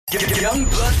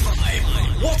Youngblood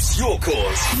 5. What's your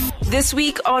cause? This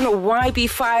week on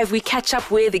YB5, we catch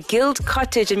up with Guild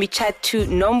Cottage and we chat to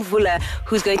Nomvula,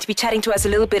 who's going to be chatting to us a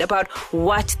little bit about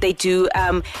what they do.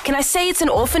 Can I say it's an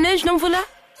orphanage, Nomvula?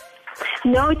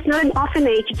 No, it's not an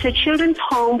orphanage. It's a children's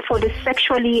home for the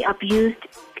sexually abused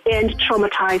and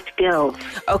traumatized girls.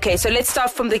 Okay, so let's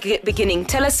start from the beginning.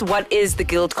 Tell us what is the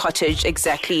Guild Cottage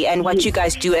exactly and what you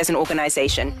guys do as an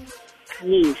organization.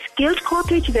 Yes, Guild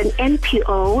Cottage is an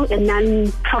NPO, a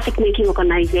non-profit-making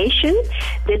organization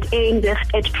that aims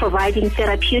at providing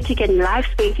therapeutic and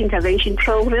life-based intervention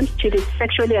programs to the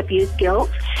sexually abused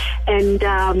girls and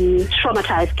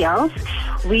traumatized girls.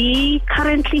 We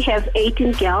currently have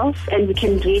 18 girls, and we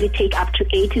can really take up to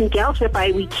 18 girls,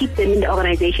 whereby we keep them in the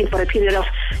organization for a period of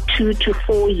 2 to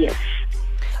 4 years.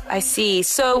 I see.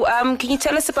 So can you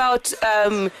tell us about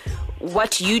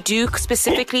what you do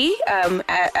specifically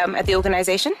at the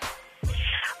organization?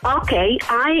 Okay,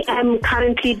 I am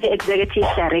currently the executive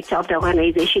director of the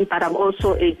organization, but I'm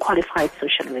also a qualified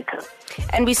social worker.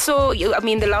 And we saw you,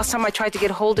 the last time I tried to get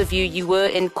hold of you, you were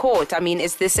in court.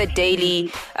 Is this a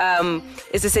daily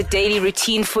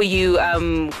routine for you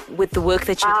with the work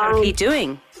that you're currently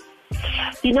doing?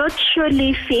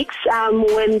 Truly fix.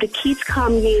 When the kids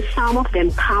come here, some of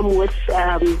them come with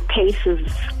cases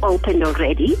opened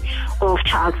already of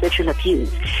child sexual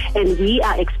abuse. And we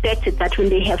are expected that when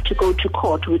they have to go to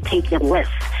court, we take them with.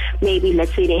 Maybe,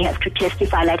 let's say, they have to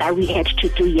testify like we had to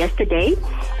do yesterday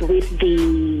with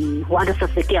one of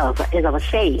the girls, as I was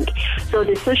saying. So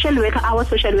our social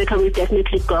worker will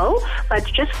definitely go. But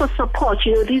just for support,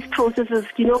 these processes,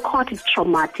 court is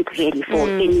traumatic really for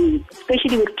any,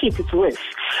 especially with kids, it's worse.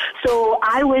 So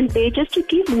I went there just to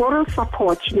give moral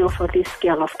support, for this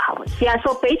girl of ours. Yeah,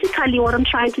 so basically what I'm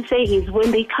trying to say is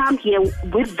when they come here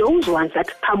with those ones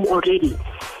that come already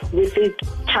with the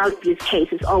child abuse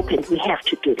cases open, we have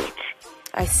to do that.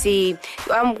 I see.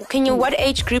 What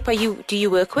age group do you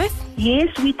work with? Yes,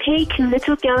 we take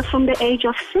little girls from the age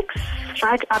of 6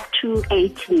 right up to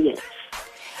 18 years.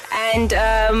 And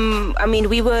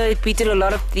we did a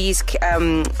lot of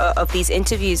these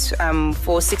interviews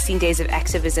for 16 Days of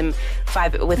Activism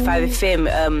with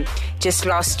 5FM just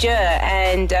last year,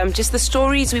 and just the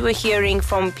stories we were hearing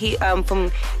from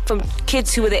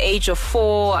kids who were the age of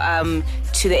 4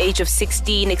 to the age of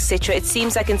 16, etc. It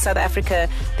seems like in South Africa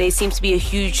there seems to be a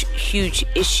huge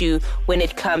issue when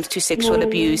it comes to sexual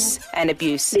abuse and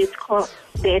abuse.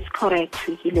 That's correct,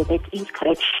 Hilo. That is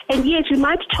correct. And yes, we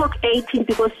might talk 18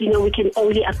 because, we can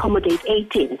only accommodate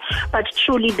 18. But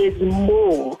truly there's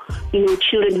more,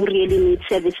 children who really need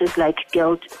services like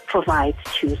Guild provides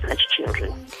to such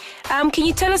children. Can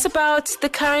you tell us about the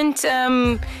current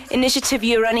initiative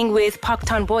you're running with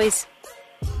Parktown Boys?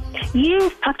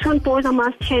 Yes, Parktown Boys, I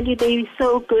must tell you, they're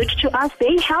so good to us.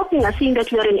 They're helping us, seeing that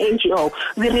we are an NGO.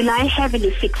 We rely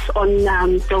heavily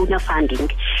on donor funding.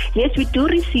 Yes, we do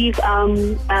receive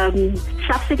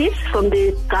subsidies from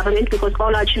the government because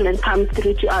all our children come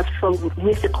through to us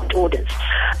with the court orders.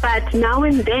 But now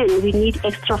and then we need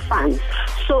extra funds.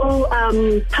 So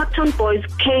Parktown Boys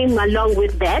came along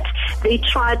with that. They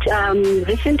tried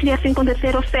recently, I think on the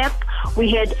 3rd of Feb,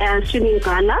 we had a swimming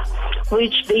gala,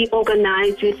 which they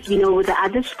organized with the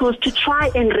other schools to try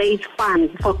and raise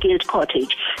funds for Guild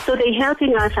Cottage. So they're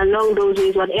helping us along those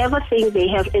ways, whatever things they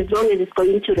have, as long as it's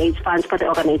going to raise funds for the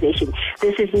organization.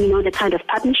 This is, the kind of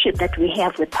partnership that we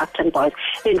have with Parktown Boys,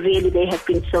 and really they have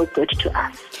been so good to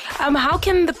us. How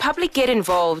can the public get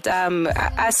involved?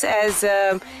 Us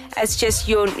as just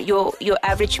your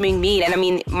average me,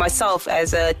 and myself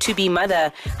as a to-be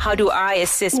mother, how do I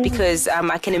assist? Because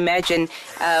I can imagine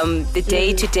the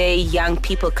day-to-day young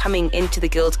people coming into the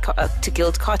Guild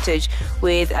Cottage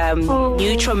with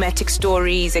new traumatic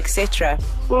stories, etc.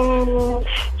 We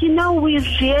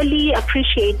really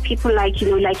appreciate people like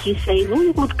you say,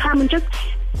 who would come and just,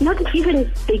 not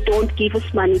even they don't give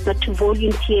us money, but to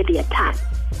volunteer their time.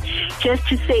 Just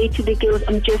to say to the girls,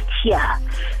 I'm just here.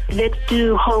 Let's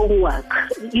do homework.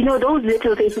 Those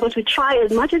little things, because we try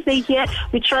as much as they're here,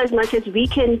 we try as much as we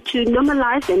can to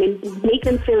normalize them and make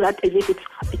them feel that as if it's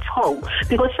home.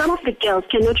 Because some of the girls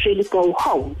cannot really go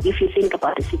home if you think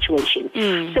about the situation.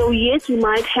 So yes, we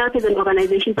might help as an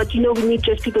organization, but we need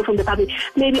just people from the public.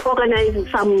 Maybe organize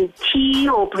some tea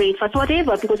or breakfast,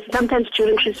 whatever, because sometimes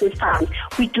during Christmas time,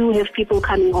 we do have people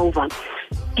coming over.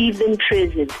 give them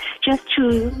presents, just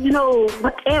to,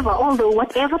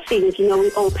 whatever things,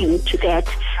 we're open to that.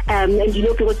 And,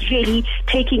 because really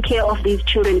taking care of these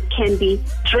children can be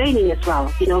draining as well,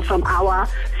 from our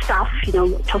staff,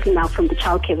 talking now from the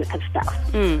childcare worker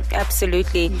staff.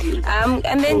 Absolutely.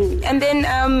 And then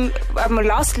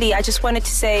lastly, I just wanted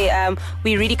to say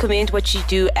we really commend what you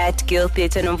do at Guild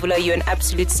Theatre Nomvula. You're an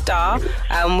absolute star.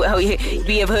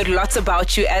 We have heard lots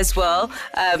about you as well.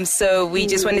 So we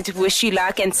just wanted to wish you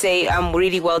luck and say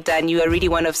really well done. You are really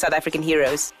one of South African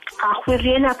heroes. We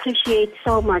really appreciate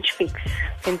so much, Fix.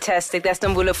 Fantastic. That's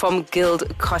Nomvula from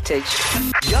Guild Cottage.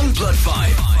 Youngblood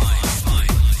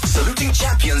 5. Saluting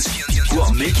champions who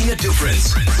are making a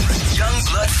difference.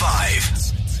 Youngblood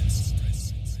 5.